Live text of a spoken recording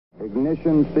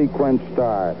Ignition sequence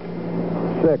start.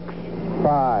 6,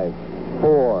 5,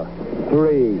 4,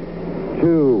 3,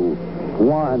 2,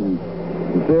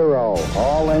 1, 0.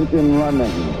 All engine running.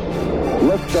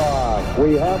 Liftoff.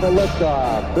 We have a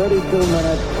liftoff. 32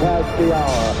 minutes past the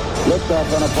hour.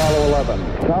 Liftoff on Apollo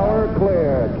 11. Tower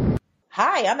cleared.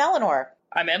 Hi, I'm Eleanor.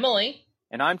 I'm Emily.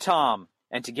 And I'm Tom.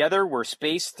 And together we're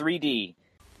Space 3D.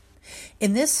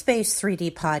 In this Space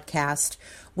 3D podcast,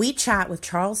 we chat with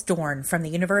Charles Dorn from the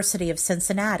University of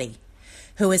Cincinnati,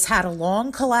 who has had a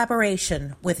long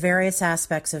collaboration with various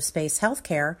aspects of space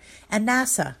healthcare and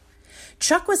NASA.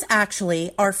 Chuck was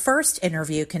actually our first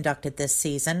interview conducted this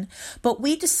season, but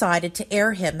we decided to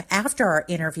air him after our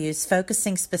interviews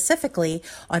focusing specifically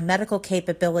on medical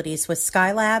capabilities with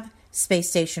Skylab,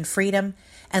 Space Station Freedom,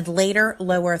 and later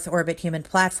low Earth orbit human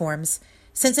platforms,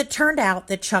 since it turned out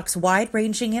that Chuck's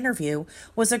wide-ranging interview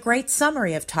was a great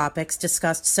summary of topics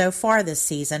discussed so far this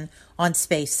season on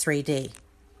Space 3D.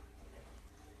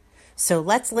 So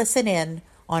let's listen in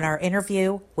on our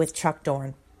interview with Chuck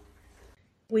Dorn.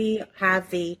 We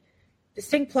have the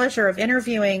distinct pleasure of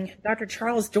interviewing Dr.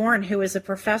 Charles Dorn, who is a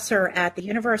professor at the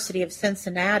University of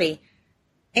Cincinnati,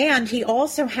 and he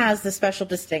also has the special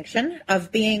distinction of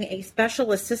being a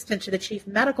special assistant to the chief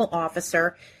medical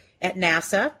officer at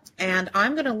NASA. And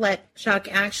I'm going to let Chuck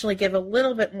actually give a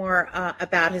little bit more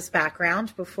about his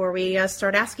background before we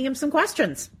start asking him some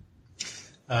questions.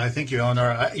 Thank you,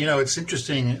 Eleanor. It's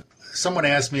interesting. Someone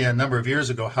asked me a number of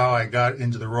years ago how I got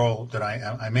into the role that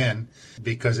I'm in,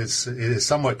 because it is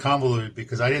somewhat convoluted,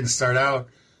 because I didn't start out.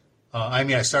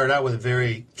 I started out with a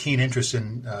very keen interest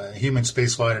in human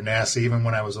spaceflight at NASA. Even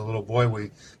when I was a little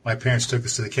boy, my parents took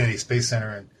us to the Kennedy Space Center,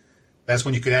 and that's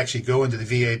when you could actually go into the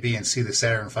VAB and see the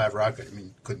Saturn V rocket. I mean,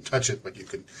 you couldn't touch it, but you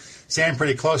could stand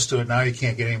pretty close to it. Now you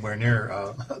can't get anywhere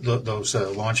near those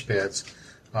launch pads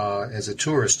as a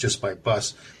tourist just by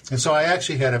bus. And so I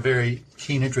actually had a very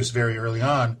keen interest very early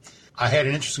on. I had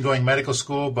an interest in going to medical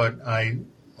school, but I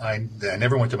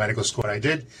never went to medical school. I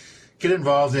did get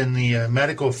involved in the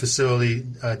medical facility,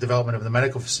 development of the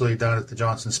medical facility down at the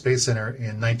Johnson Space Center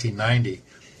in 1990.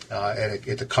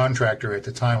 At the contractor at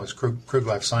the time was Krug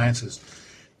Life Sciences.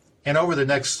 And over the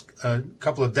next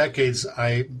couple of decades,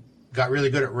 I got really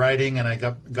good at writing, and I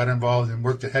got involved and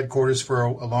worked at headquarters for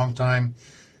a long time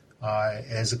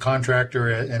as a contractor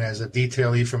and as a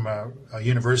detailee from a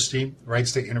university, Wright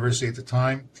State University at the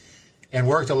time, and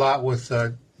worked a lot with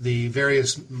the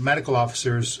various medical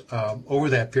officers over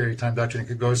that period of time, Dr. Nick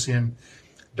Gagosian,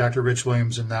 Dr. Rich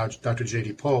Williams, and now Dr.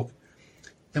 J.D. Polk,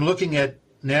 and looking at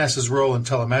NASA's role in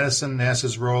telemedicine,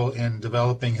 NASA's role in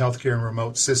developing healthcare and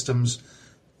remote systems,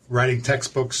 writing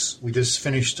textbooks. We just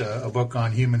finished a book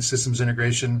on human systems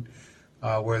integration,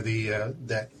 where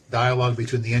that dialogue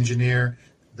between the engineer,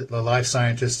 the life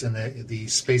scientist, and the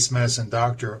space medicine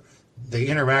doctor, they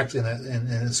interact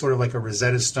in sort of like a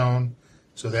Rosetta Stone.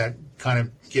 So that kind of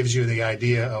gives you the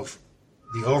idea of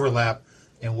the overlap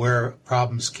and where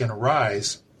problems can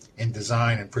arise in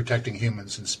design and protecting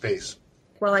humans in space.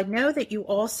 Well, I know that you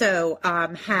also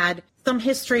had some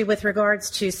history with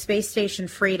regards to Space Station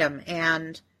Freedom,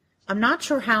 and I'm not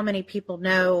sure how many people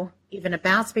know even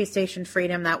about Space Station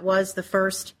Freedom. That was the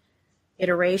first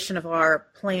iteration of our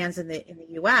plans in the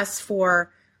U.S.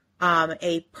 for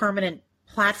a permanent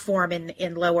platform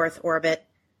in low Earth orbit.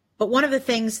 But one of the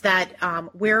things that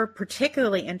we're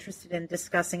particularly interested in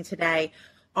discussing today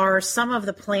are some of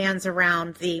the plans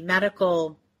around the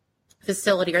medical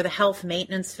facility or the health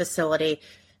maintenance facility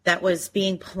that was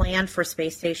being planned for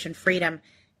Space Station Freedom.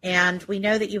 And we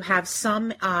know that you have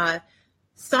some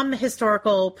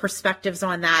historical perspectives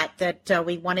on that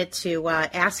we wanted to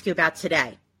ask you about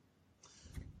today.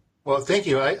 Well, thank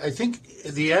you. I think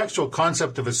the actual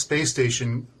concept of a space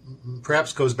station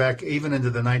perhaps goes back even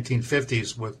into the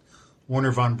 1950s with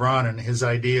Wernher von Braun and his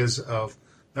ideas of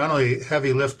not only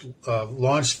heavy lift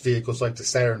launch vehicles like the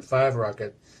Saturn V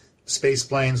rocket, space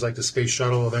planes like the Space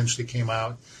Shuttle eventually came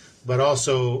out, but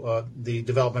also the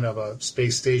development of a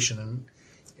space station.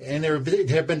 And there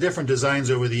have been different designs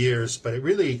over the years, but it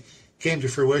really came to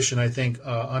fruition, I think,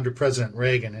 under President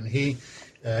Reagan. And he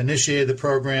initiated the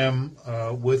program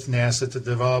with NASA to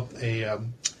develop a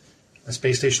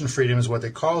Space Station Freedom is what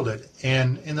they called it.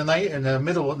 And in the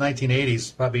middle of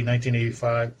 1980s, probably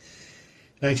 1985,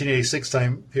 1986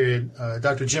 time period,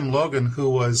 Dr. Jim Logan, who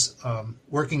was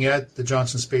working at the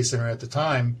Johnson Space Center at the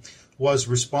time, was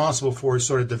responsible for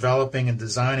sort of developing and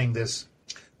designing this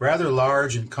rather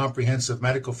large and comprehensive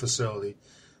medical facility,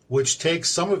 which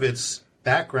takes some of its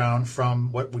background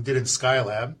from what we did in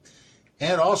Skylab,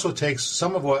 and also takes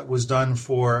some of what was done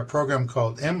for a program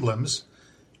called Emblems.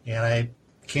 And I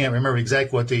can't remember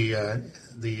exactly what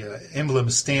the emblem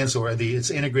stands for. It's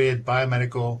Integrated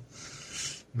Biomedical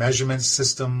Measurement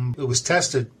System. It was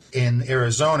tested in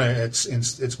Arizona.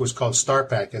 It's what's called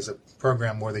StarPack as a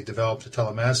program where they developed a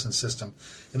telemedicine system,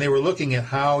 and they were looking at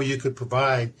how you could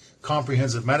provide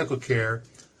comprehensive medical care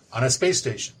on a space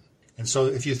station. And so,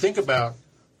 if you think about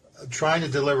trying to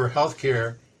deliver health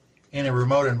care in a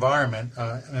remote environment,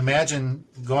 imagine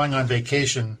going on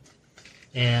vacation,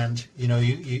 and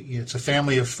it's a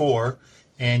family of 4,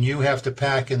 and you have to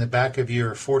pack in the back of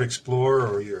your Ford Explorer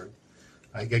or your,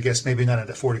 I guess maybe not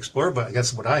a Ford Explorer, but I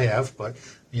guess what I have, but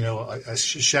a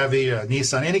Chevy, a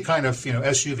Nissan, any kind of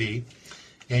SUV,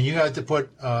 and you have to put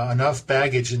enough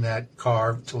baggage in that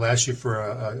car to last you for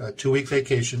a 2-week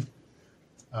vacation.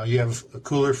 You have a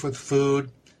cooler with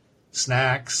food,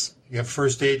 snacks. You have a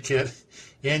first aid kit,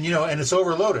 and it's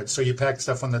overloaded, so you pack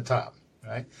stuff on the top,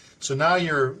 right? So now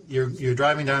you're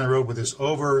driving down the road with this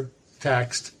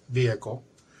overtaxed vehicle,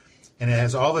 and it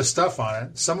has all this stuff on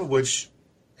it, some of which,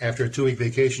 after a 2-week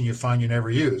vacation, you find you never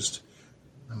used.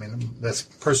 I mean, that's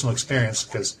personal experience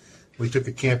because we took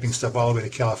the camping stuff all the way to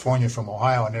California from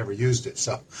Ohio and never used it.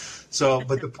 So,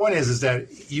 but the point is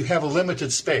that you have a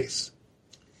limited space.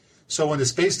 So when the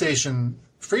space station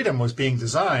Freedom was being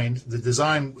designed, the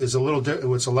design is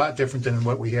it's a lot different than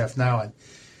what we have now. And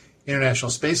International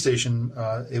Space Station,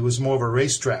 it was more of a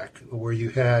racetrack where you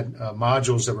had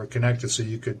modules that were connected, so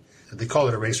they call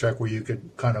it a racetrack, where you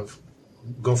could kind of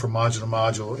go from module to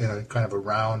module in a kind of a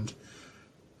round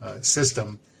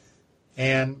system.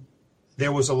 And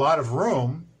there was a lot of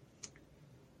room,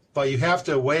 but you have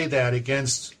to weigh that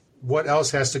against what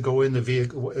else has to go in the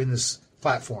vehicle, in this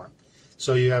platform.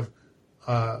 So you have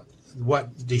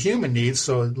what the human needs,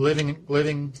 so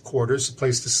living quarters, a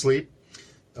place to sleep,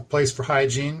 a place for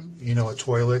hygiene, a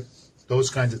toilet, those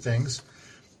kinds of things,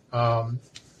 a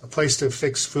place to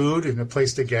fix food and a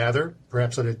place to gather,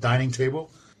 perhaps at a dining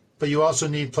table. But you also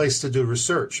need a place to do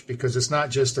research, because it's not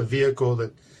just a vehicle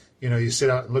that, you sit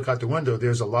out and look out the window.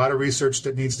 There's a lot of research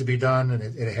that needs to be done, and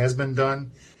it has been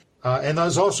done. And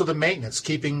there's also the maintenance,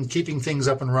 keeping things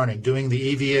up and running, doing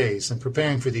the EVAs and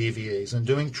preparing for the EVAs and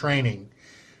doing training.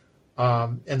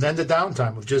 And then the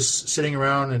downtime of just sitting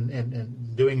around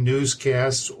and doing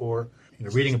newscasts, or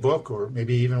reading a book, or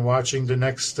maybe even watching the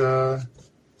next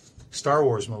Star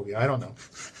Wars movie. I don't know.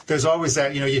 There's always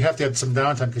that, you have to have some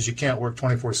downtime because you can't work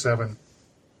 24/7.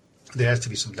 There has to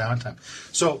be some downtime.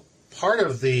 So part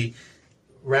of the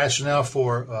rationale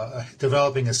for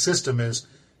developing a system is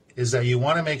that you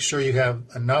want to make sure you have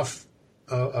enough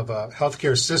of a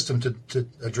healthcare system to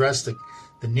address the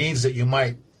needs that you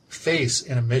might face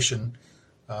in a mission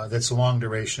that's long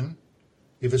duration.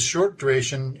 If it's short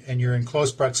duration and you're in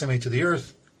close proximity to the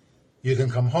Earth, you can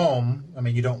come home. I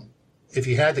mean, you don't, if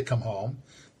you had to come home,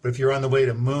 but if you're on the way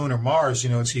to Moon or Mars,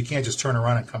 so you can't just turn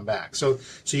around and come back. So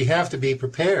you have to be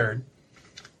prepared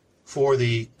for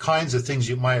the kinds of things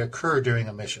that might occur during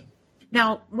a mission.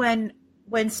 Now, when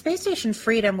Space Station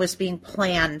Freedom was being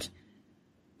planned,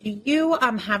 do you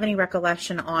have any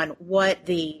recollection on what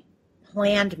the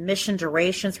planned mission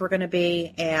durations were going to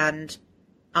be and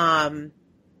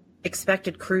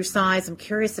expected crew size? I'm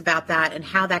curious about that and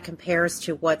how that compares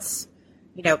to what's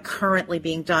currently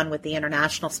being done with the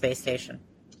International Space Station.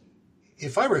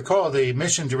 If I recall, the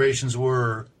mission durations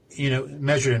were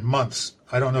measured in months.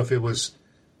 I don't know if it was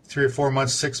 3 or 4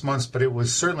 months, 6 months, but it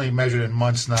was certainly measured in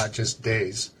months, not just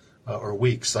days or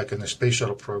weeks, like in the space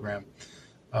shuttle program.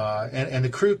 And the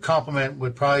crew complement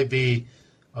would probably be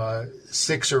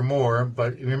 6 or more.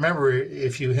 But remember,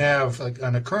 if you have, like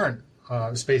on the current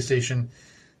space station,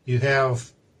 you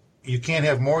can't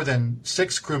have more than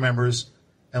 6 crew members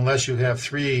unless you have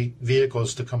 3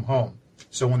 vehicles to come home.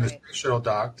 So when the space shuttle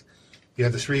docked, you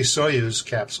have the 3 Soyuz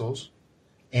capsules,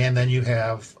 and then you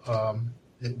have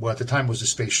at the time was the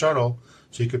space shuttle,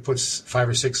 so you could put 5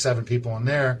 or 6, 7 people in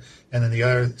there, and then the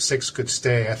other 6 could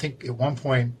stay. I think at one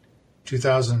point,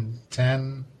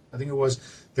 2010, I think it was,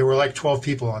 there were like 12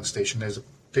 people on station. There's a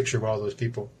picture of all those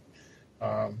people,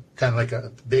 kind of like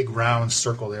a big round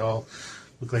circle. They all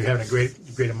look like having a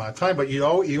great amount of time. But you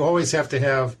always have to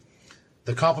have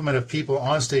the complement of people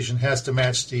on station has to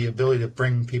match the ability to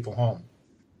bring people home.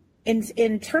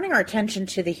 In turning our attention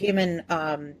to the human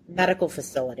medical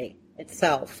facility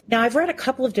itself. Now, I've read a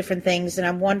couple of different things, and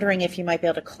I'm wondering if you might be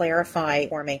able to clarify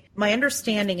for me. My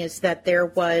understanding is that there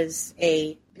was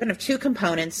a kind of 2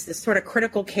 components, this sort of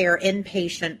critical care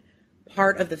inpatient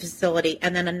part of the facility,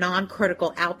 and then a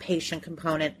non-critical outpatient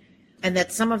component, and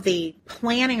that some of the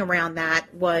planning around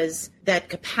that was that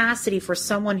capacity for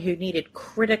someone who needed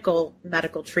critical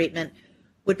medical treatment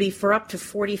would be for up to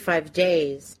 45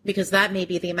 days, because that may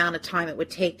be the amount of time it would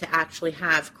take to actually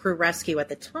have crew rescue at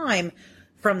the time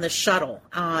from the shuttle.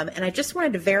 And I just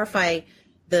wanted to verify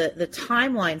the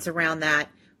timelines around that.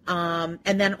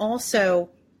 And then also,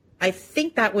 I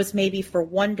think that was maybe for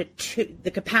 1 to 2,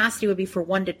 the capacity would be for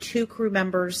 1 to 2 crew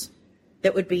members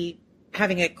that would be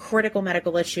having a critical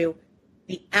medical issue.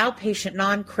 The outpatient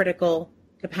non-critical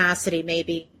capacity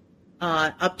maybe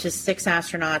up to 6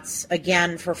 astronauts,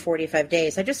 again, for 45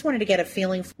 days. I just wanted to get a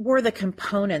feeling for the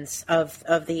components of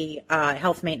the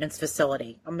health maintenance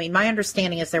facility. I mean, my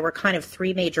understanding is there were kind of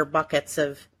 3 major buckets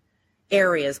of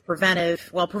areas.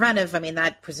 Preventive, I mean,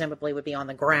 that presumably would be on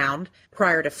the ground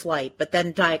prior to flight, but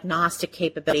then diagnostic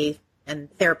capability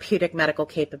and therapeutic medical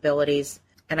capabilities,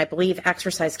 and I believe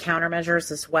exercise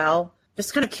countermeasures as well.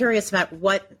 Just kind of curious about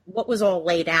what was all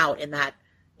laid out in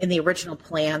the original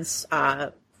plans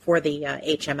for the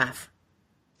HMF.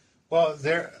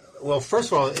 Well,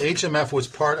 first of all, HMF was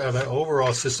part of an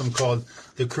overall system called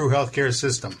the Crew Healthcare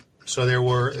System. So there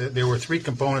were 3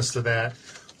 components to that.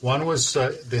 One was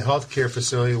the healthcare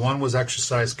facility, one was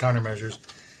exercise countermeasures,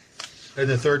 and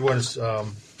the third one is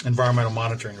environmental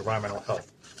monitoring, environmental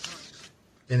health.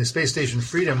 In the Space Station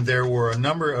Freedom, there were a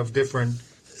number of different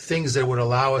things that would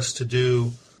allow us to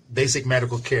do basic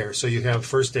medical care. So you have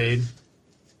first aid,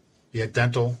 you had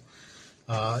dental,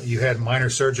 you had minor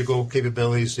surgical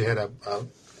capabilities, you had a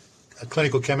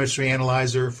clinical chemistry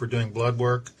analyzer for doing blood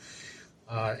work.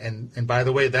 And by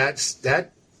the way,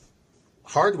 that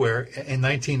hardware in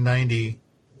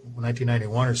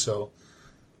 1991 or so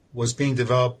was being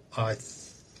developed, I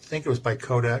think it was by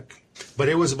Kodak, but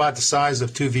it was about the size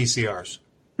of 2 VCRs,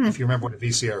 if you remember what a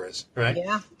VCR is, right?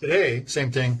 Yeah. Today, same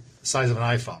thing, the size of an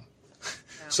iPhone. Yeah.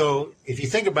 So if you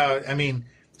think about,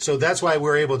 so that's why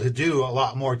we're able to do a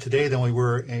lot more today than we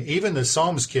were. Even the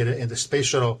SOMS kit and the Space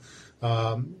Shuttle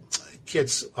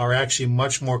kits are actually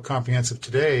much more comprehensive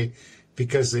today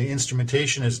because the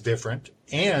instrumentation is different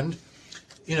and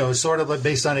sort of like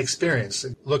based on experience.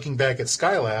 Looking back at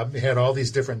Skylab, they had all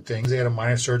these different things. They had a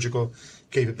minor surgical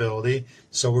capability.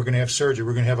 So we're going to have surgery.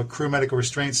 We're going to have a crew medical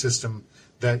restraint system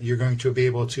that you're going to be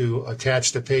able to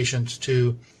attach the patient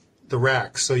to the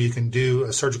rack so you can do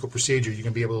a surgical procedure. You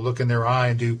can be able to look in their eye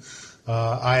and do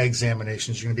eye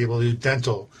examinations. You're going to be able to do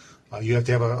dental. You have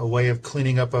to have a way of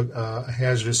cleaning up a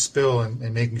hazardous spill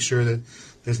and making sure that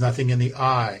there's nothing in the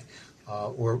eye.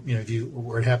 Or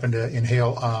it happened to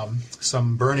inhale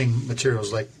some burning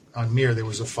materials, like on Mir there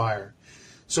was a fire.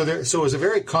 So it was a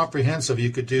very comprehensive. You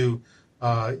could do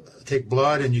take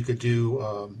blood, and you could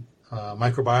do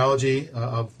microbiology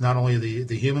of not only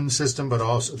the human system, but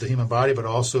also the human body, but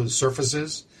also the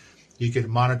surfaces. You could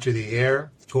monitor the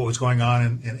air, what was going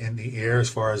on in the air as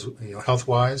far as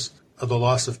health-wise. The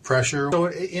loss of pressure. So,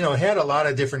 it had a lot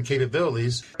of different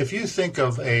capabilities. If you think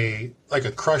of a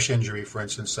crush injury, for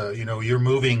instance, you're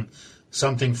moving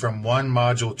something from one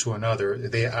module to another.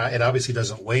 It obviously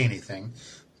doesn't weigh anything,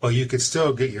 but you could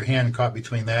still get your hand caught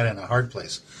between that and a hard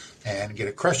place and get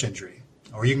a crush injury.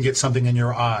 Or you can get something in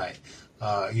your eye.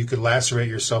 You could lacerate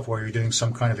yourself while you're doing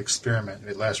some kind of experiment.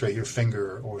 It lacerate your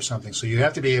finger or something. So you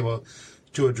have to be able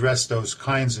to address those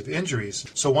kinds of injuries.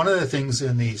 So one of the things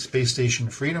in the Space Station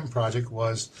Freedom project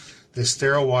was the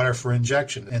sterile water for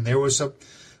injection. And there was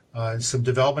some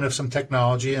development of some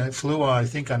technology, and it flew on, I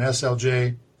think, on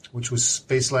SLJ, which was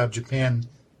Space Lab Japan,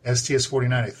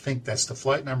 STS-49, I think that's the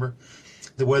flight number,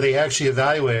 where they actually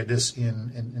evaluated this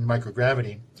in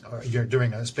microgravity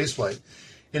during a space flight.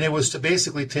 And it was to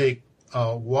basically take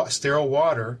sterile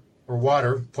water,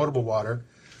 or potable water,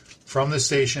 from the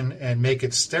station and make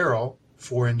it sterile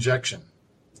for injection.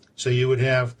 So you would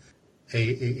have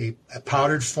a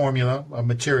powdered formula, a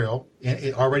material,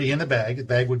 already in the bag. The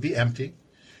bag would be empty,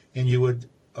 and you would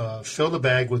fill the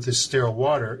bag with this sterile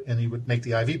water, and you would make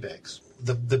the IV bags.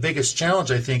 The biggest challenge,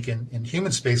 I think, in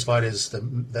human spaceflight is the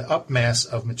upmass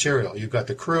of material. You've got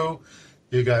the crew,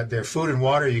 you got their food and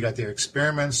water, you got their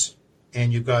experiments,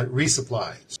 and you've got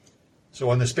resupply. So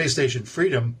on the Space Station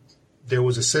Freedom, there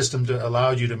was a system to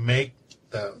allow you to make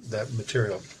that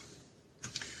material.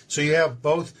 So you have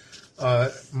both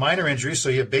minor injuries, so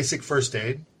you have basic first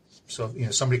aid. So,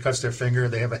 somebody cuts their finger,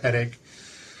 they have a headache,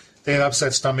 they have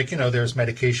upset stomach, there's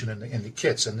medication in the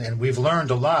kits. And we've learned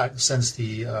a lot since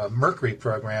the Mercury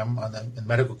program on the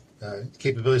medical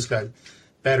capabilities got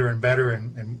better and better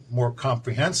and more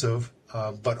comprehensive,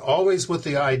 but always with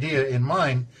the idea in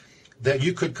mind that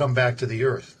you could come back to the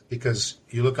Earth, because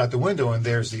you look out the window and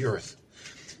there's the Earth.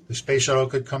 The space shuttle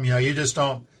could come, you just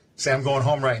don't say, I'm going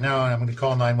home right now and I'm going to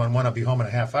call 911, I'll be home in a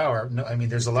half hour. No,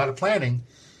 there's a lot of planning,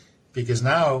 because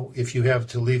now if you have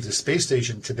to leave the space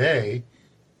station today,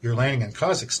 you're landing in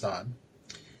Kazakhstan.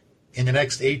 In the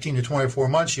next 18 to 24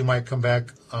 months, you might come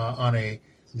back on the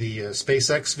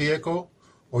SpaceX vehicle,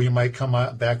 or you might come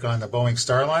back on the Boeing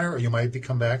Starliner, or you might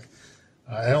come back.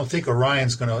 I don't think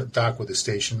Orion's going to dock with the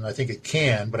station. I think it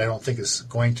can, but I don't think it's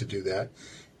going to do that.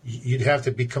 You'd have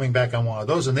to be coming back on one of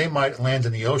those, and they might land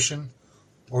in the ocean,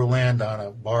 or land on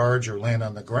a barge, or land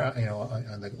on the ground,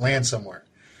 on the land somewhere.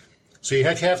 So you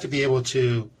have to be able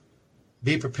to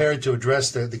be prepared to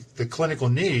address the clinical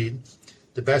need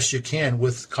the best you can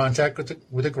with contact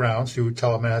with the ground through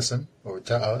telemedicine or a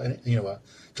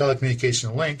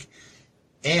telecommunication link,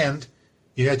 and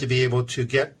you have to be able to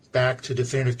get back to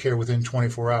definitive care within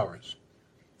 24 hours.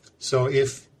 So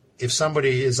if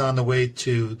somebody is on the way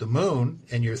to the moon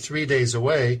and you're 3 days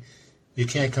away, you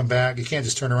can't come back. You can't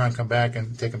just turn around, come back,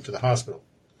 and take them to the hospital.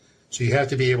 So you have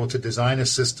to be able to design a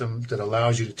system that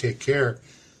allows you to take care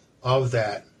of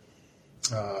that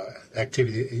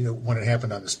activity, when it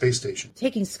happened on the space station.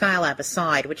 Taking Skylab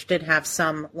aside, which did have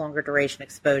some longer duration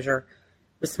exposure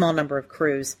with a small number of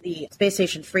crews, the Space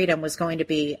Station Freedom was going to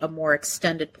be a more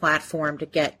extended platform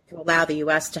to allow the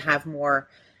U.S. to have more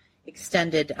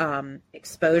extended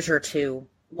exposure to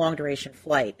long duration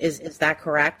flight. Is that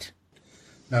correct?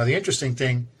 Now, the interesting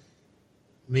thing,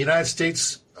 the United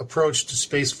States approach to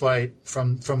space flight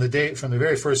from the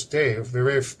very first day, the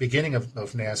very beginning of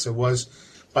NASA, was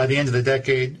by the end of the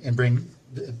decade and bring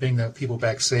the people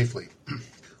back safely.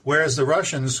 Whereas the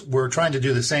Russians were trying to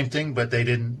do the same thing, but they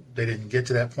didn't get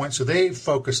to that point. So they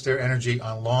focused their energy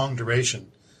on long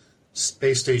duration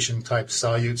space station type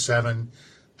Salyut 7,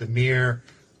 the Mir,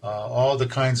 all the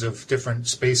kinds of different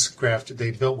spacecraft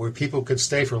they built where people could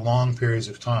stay for long periods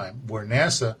of time. Where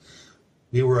NASA,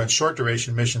 we were on short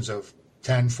duration missions of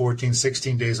 10, 14,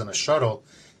 16 days on a shuttle.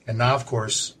 And now, of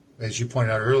course, as you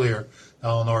pointed out earlier,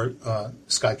 Eleanor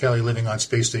Scott Kelly living on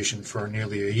space station for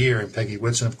nearly a year, and Peggy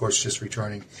Whitson, of course, just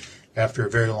returning after a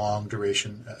very long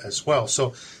duration as well.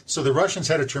 So the Russians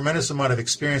had a tremendous amount of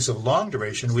experience of long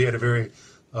duration. We had a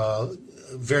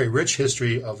very rich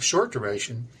history of short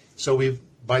duration. So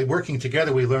by working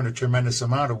together, we learned a tremendous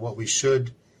amount of what we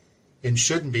should and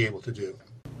shouldn't be able to do.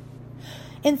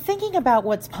 In thinking about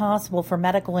what's possible for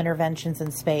medical interventions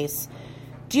in space,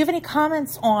 do you have any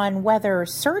comments on whether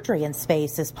surgery in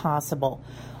space is possible?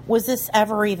 Was this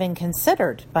ever even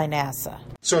considered by NASA?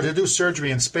 So to do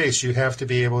surgery in space, you have to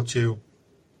be able to,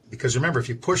 because remember, if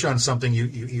you push on something,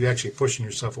 you're actually pushing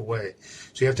yourself away.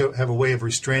 So you have to have a way of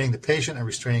restraining the patient and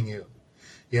restraining you.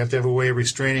 You have to have a way of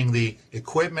restraining the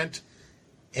equipment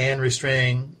and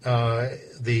restraining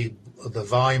the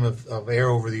volume of air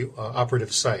over the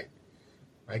operative site,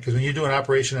 right? Because when you do an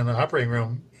operation in an operating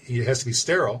room, it has to be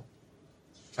sterile.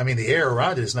 I mean, the air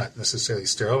around it is not necessarily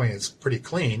sterile. I mean, it's pretty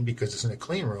clean because it's in a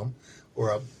clean room or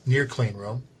a near clean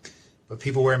room. But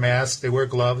people wear masks, they wear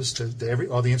gloves.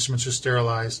 All the instruments are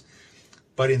sterilized.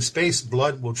 But in space,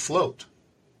 blood would float.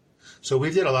 So we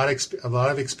did a lot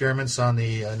of experiments on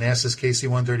the NASA's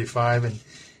KC-135 and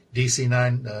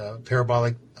DC-9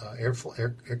 parabolic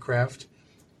aircraft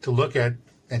to look at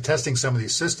and testing some of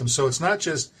these systems. So it's not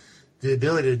just the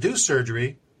ability to do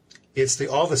surgery, it's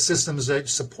all the systems that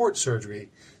support surgery.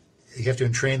 You have to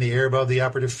entrain the air above the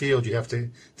operative field. You have to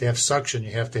have suction.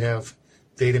 You have to have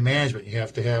data management. You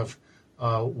have to have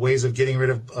ways of getting rid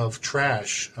of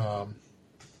trash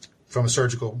from a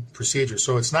surgical procedure.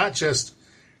 So it's not just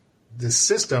the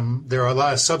system. There are a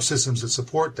lot of subsystems that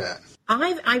support that.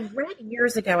 I read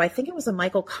years ago, I think it was a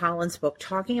Michael Collins book,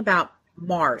 talking about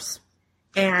Mars.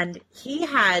 And he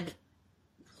had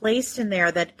placed in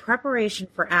there that preparation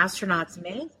for astronauts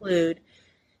may include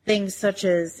things such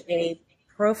as a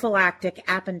prophylactic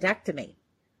appendectomy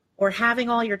or having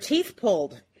all your teeth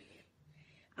pulled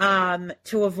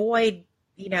to avoid,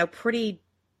 pretty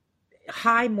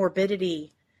high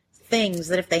morbidity things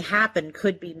that if they happen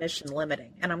could be mission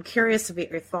limiting. And I'm curious about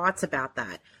your thoughts about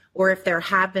that, or if there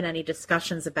have been any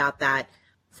discussions about that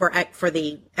for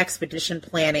the expedition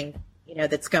planning,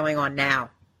 that's going on now.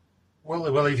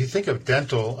 Well, if you think of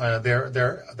dental,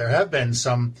 there have been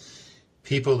some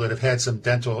people that have had some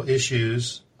dental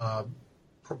issues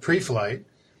pre-flight.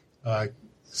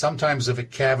 Sometimes if a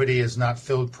cavity is not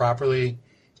filled properly,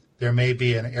 there may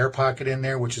be an air pocket in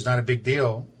there, which is not a big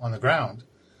deal on the ground.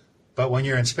 But when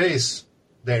you're in space,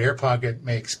 that air pocket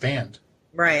may expand.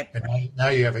 Right. And now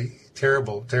you have a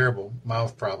terrible, terrible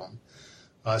mouth problem.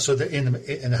 So in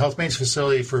the health maintenance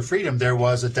facility for Freedom, there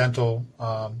was a dental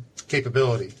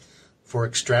capability for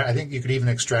I think you could even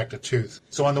extract a tooth.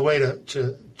 So on the way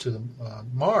to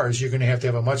Mars, you're going to have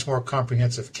a much more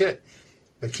comprehensive kit.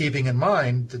 But keeping in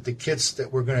mind that the kits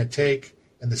that we're going to take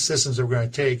and the systems that we're going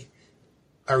to take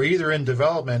are either in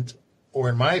development or,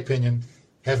 in my opinion,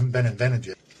 haven't been invented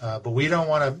yet. But we don't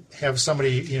want to have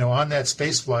somebody, on that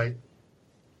space flight,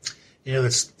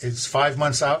 it's 5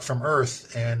 months out from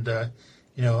Earth and,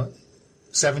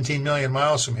 17 million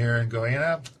miles from here and go, I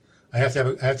have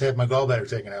to have my gallbladder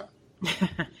taken out.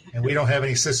 And we don't have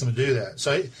any system to do that.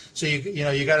 So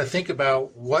you got to think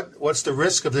about what's the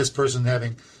risk of this person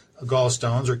having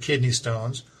gallstones or kidney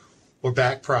stones or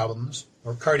back problems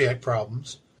or cardiac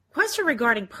problems. Question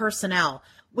regarding personnel.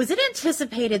 Was it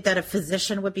anticipated that a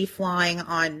physician would be flying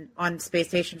on Space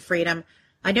Station Freedom?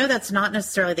 I know that's not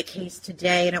necessarily the case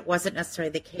today, and it wasn't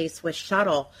necessarily the case with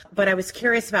Shuttle, but I was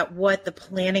curious about what the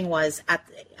planning was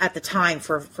at the time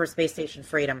for Space Station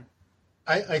Freedom.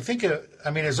 I think,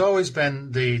 there's always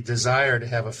been the desire to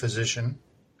have a physician.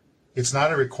 It's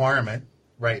not a requirement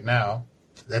right now.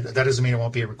 That doesn't mean it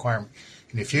won't be a requirement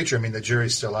in the future. The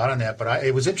jury's still out on that. But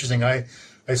it was interesting. I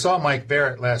saw Mike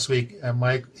Barrett last week.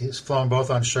 Mike has flown both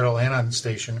on Shuttle and on the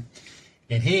station.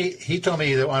 And he told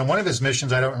me that on one of his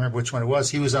missions, I don't remember which one it was,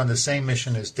 he was on the same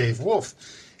mission as Dave Wolf.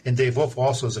 And Dave Wolf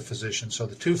also is a physician. So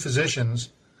the two physicians,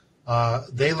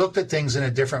 they looked at things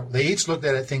they each looked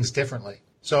at things differently.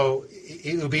 So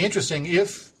it would be interesting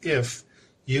if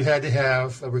you had to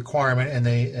have a requirement and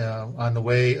they on the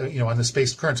way, on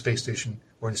the current space station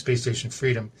or in the Space Station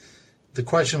Freedom, the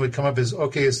question would come up is,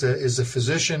 okay, is the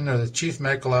physician or the chief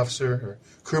medical officer or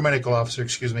crew medical officer,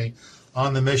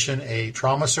 on the mission a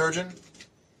trauma surgeon,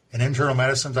 an internal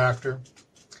medicine doctor,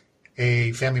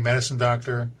 a family medicine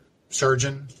doctor,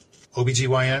 surgeon,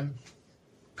 OBGYN,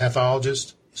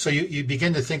 pathologist? So you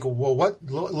begin to think, well, what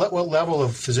level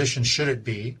of physician should it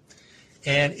be?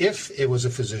 And if it was a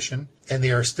physician and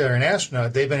they're an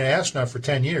astronaut, they've been an astronaut for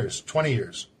 10 years, 20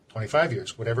 years, 25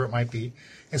 years, whatever it might be.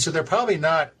 And so they're probably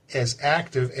not as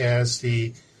active as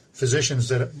the physicians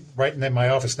that are right in my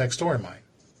office next door to mine.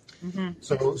 Mm-hmm.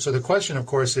 So the question, of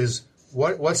course, is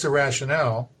what's the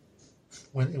rationale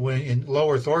when in low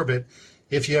Earth orbit,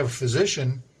 if you have a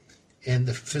physician and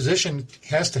the physician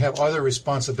has to have other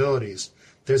responsibilities?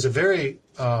 There's a very,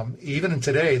 even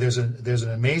today, there's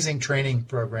an amazing training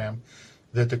program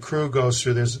that the crew goes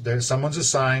through. There's someone's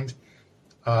assigned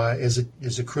as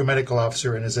a crew medical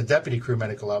officer and as a deputy crew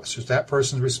medical officer. That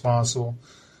person's responsible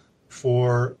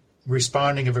for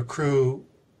responding if a crew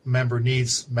member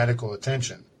needs medical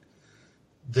attention.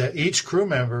 Each crew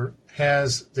member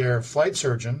has their flight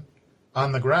surgeon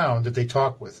on the ground that they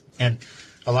talk with. And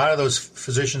a lot of those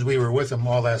physicians, we were with them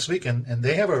all last week, and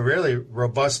they have a really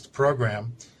robust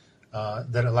program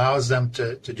that allows them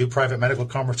to do private medical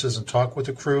conferences and talk with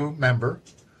the crew member.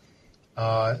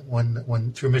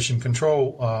 When through mission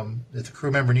control, if the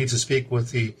crew member needs to speak with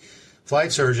the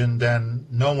flight surgeon, then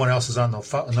no one else is on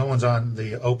no one's on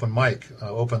the open mic,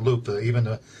 open loop.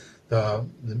 Even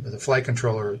the flight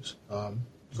controllers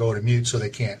go to mute so they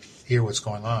can't hear what's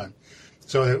going on.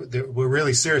 So we're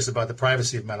really serious about the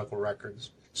privacy of medical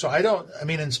records. So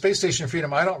in Space Station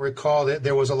Freedom, I don't recall that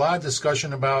there was a lot of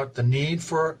discussion about the need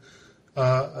for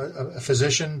a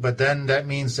physician, but then that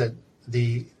means that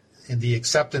in the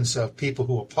acceptance of people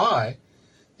who apply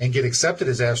and get accepted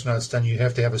as astronauts, then you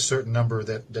have to have a certain number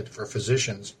that for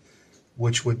physicians,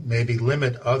 which would maybe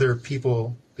limit other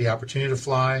people the opportunity to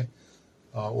fly,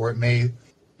 or it may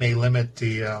limit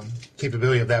the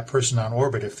capability of that person on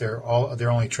orbit if they're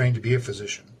only trained to be a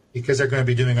physician, because they're going to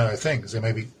be doing other things. They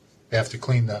maybe have to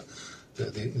clean the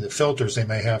filters. They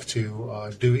may have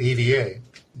to do EVA.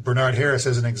 Bernard Harris,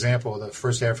 as an example, the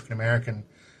first African American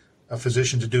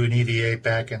physician to do an EVA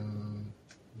back in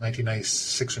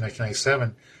 1996 or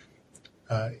 1997.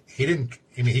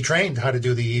 He trained how to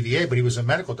do the EVA, but he was a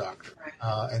medical doctor.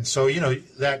 And so,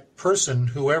 that person,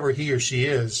 whoever he or she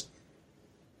is,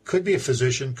 could be a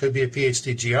physician, could be a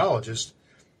PhD geologist,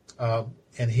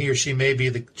 and he or she may be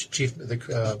the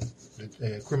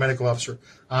crew medical officer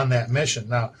on that mission.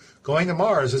 Now, going to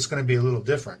Mars, it's going to be a little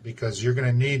different because you're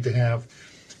going to need to have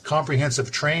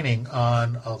comprehensive training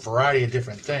on a variety of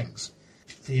different things.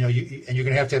 And you're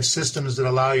going to have systems that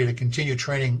allow you to continue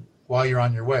training while you're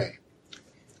on your way.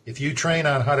 If you train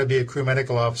on how to be a crew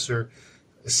medical officer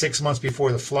 6 months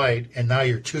before the flight, and now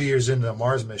you're 2 years into a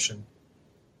Mars mission,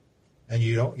 and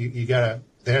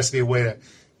there has to be a way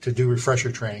to do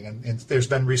refresher training, and there's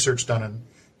been research done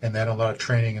and that a lot of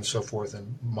training and so forth,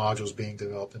 and modules being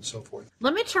developed and so forth.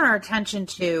 Let me turn our attention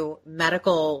to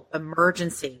medical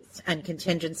emergencies and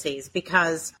contingencies,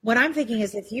 because what I'm thinking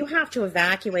is if you have to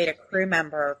evacuate a crew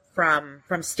member from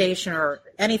station or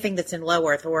anything that's in low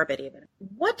Earth orbit even,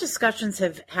 what discussions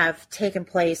have taken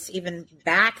place even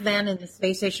back then in the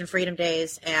Space Station Freedom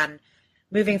days and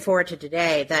moving forward to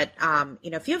today that,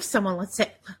 if you have someone,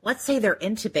 let's say they're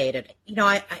intubated,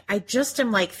 I just am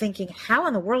like thinking, how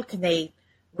in the world can they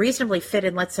reasonably fit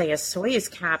in, let's say, a Soyuz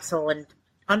capsule and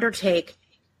undertake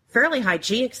fairly high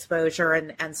G exposure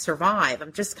and survive.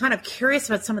 I'm just kind of curious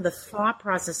about some of the thought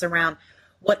process around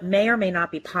what may or may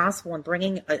not be possible in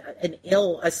bringing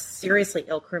a seriously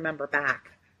ill crew member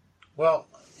back. Well,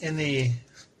 when I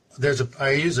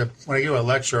give a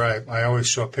lecture, I always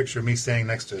show a picture of me standing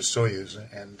next to a Soyuz,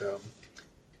 and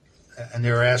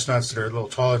there are astronauts that are a little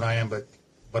taller than I am,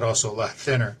 but also a lot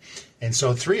thinner. And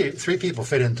so three people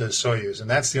fit into a Soyuz, and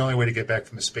that's the only way to get back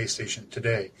from the space station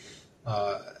today.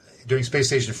 During Space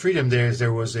Station Freedom days,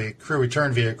 there was a crew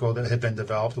return vehicle that had been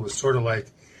developed. It was sort of like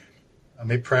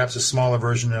maybe perhaps a smaller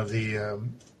version of the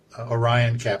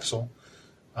Orion capsule,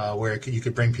 where you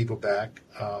could bring people back.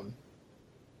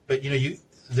 But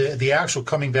the actual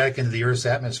coming back into the Earth's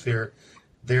atmosphere,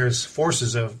 there's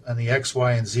forces on the X,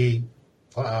 Y, and Z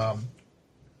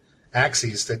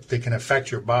axes that can affect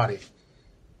your body.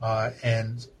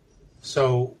 And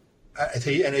so, I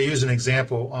use an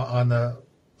example on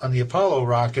the Apollo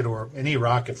rocket, or any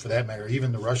rocket for that matter,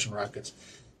 even the Russian rockets.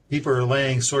 People are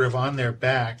laying sort of on their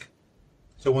back.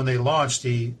 So when they launch,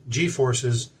 the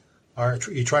G-forces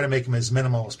you try to make them as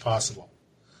minimal as possible.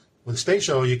 With the space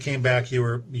shuttle, you came back,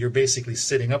 you're basically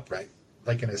sitting upright,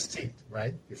 like in a seat,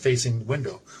 right? You're facing the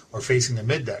window or facing the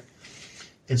middeck.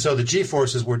 And so the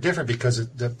G-forces were different because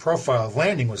the profile of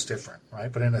landing was different,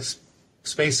 right? But in a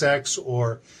SpaceX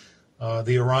or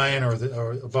the Orion or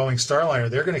Boeing Starliner,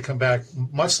 they're going to come back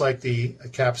much like the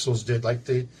capsules did, like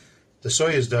the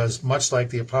Soyuz does, much like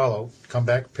the Apollo. Come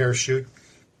back, parachute,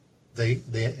 they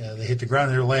hit the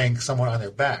ground, and they're laying somewhat on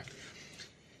their back.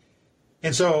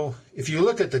 And so if you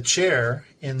look at the chair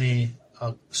in the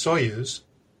Soyuz,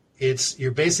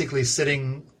 you're basically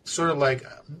sitting sort of like,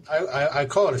 I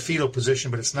call it a fetal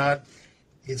position, but it's not.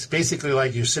 It's basically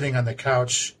like you're sitting on the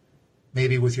couch,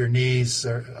 maybe with your knees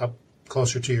up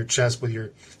closer to your chest, with your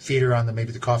feet are on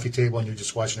maybe the coffee table, and you're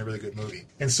just watching a really good movie.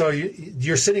 And so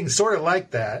you're sitting sort of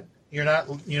like that. You're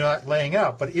not laying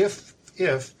out. But if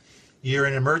you're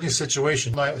in an emergency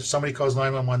situation, if somebody calls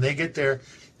 911, they get there,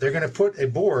 they're going to put a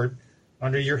board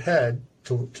under your head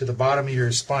to the bottom of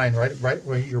your spine, right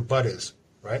where your butt is,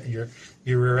 right, your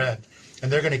rear end.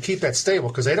 And they're going to keep that stable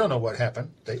because they don't know what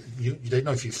happened. They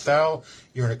know if you fell,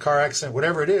 you're in a car accident,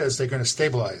 whatever it is, they're going to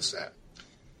stabilize that.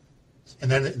 And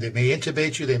then they may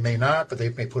intubate you, they may not, but they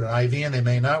may put an IV in, they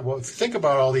may not. Well, if you think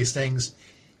about all these things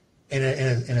in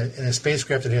a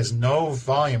spacecraft that has no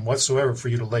volume whatsoever for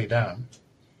you to lay down,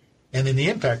 and then the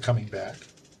impact coming back.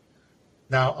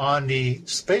 Now, on the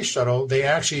space shuttle, they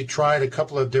actually tried a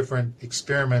couple of different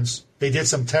experiments. They did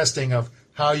some testing of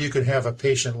how you could have a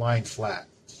patient lying flat,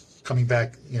 coming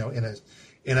back, in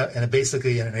a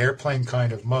basically in an airplane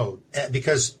kind of mode,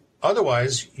 because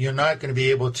otherwise you're not going to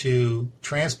be able to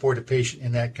transport a patient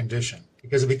in that condition,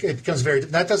 because it becomes very.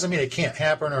 That doesn't mean it can't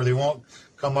happen or they won't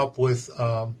come up with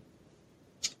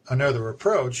another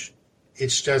approach.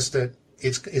 It's just that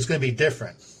it's going to be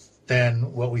different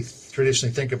than what we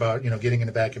traditionally think about, getting in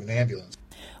the back of an ambulance.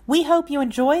 We hope you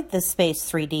enjoyed this Space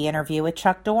 3D interview with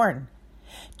Chuck Dorn.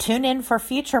 Tune in for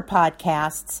future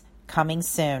podcasts coming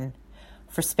soon.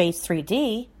 For Space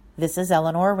 3D, this is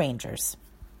Eleanor Rangers.